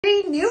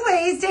3 new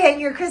ways to hang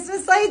your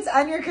Christmas lights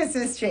on your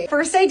Christmas tree.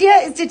 First idea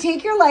is to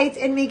take your lights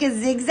and make a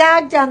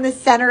zigzag down the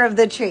center of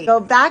the tree. Go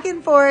back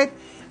and forth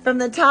from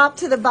the top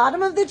to the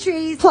bottom of the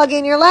trees. Plug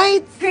in your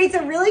lights. Creates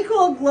a really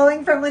cool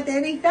glowing from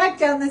within effect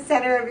down the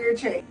center of your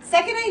tree.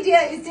 Second idea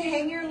is to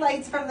hang your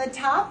lights from the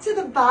top to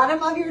the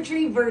bottom of your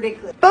tree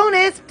vertically.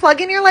 Bonus, plug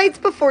in your lights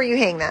before you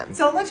hang them.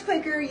 So much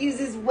quicker,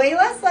 uses way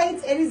less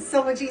lights, and is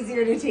so much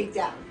easier to take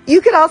down. You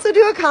could also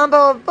do a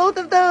combo of both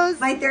of those.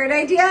 My third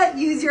idea,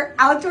 use your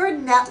outdoor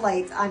net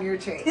lights on your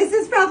tree. This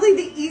is probably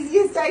the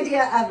easiest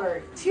idea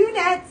ever. 2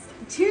 nets,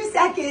 2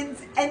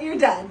 seconds, and you're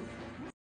done.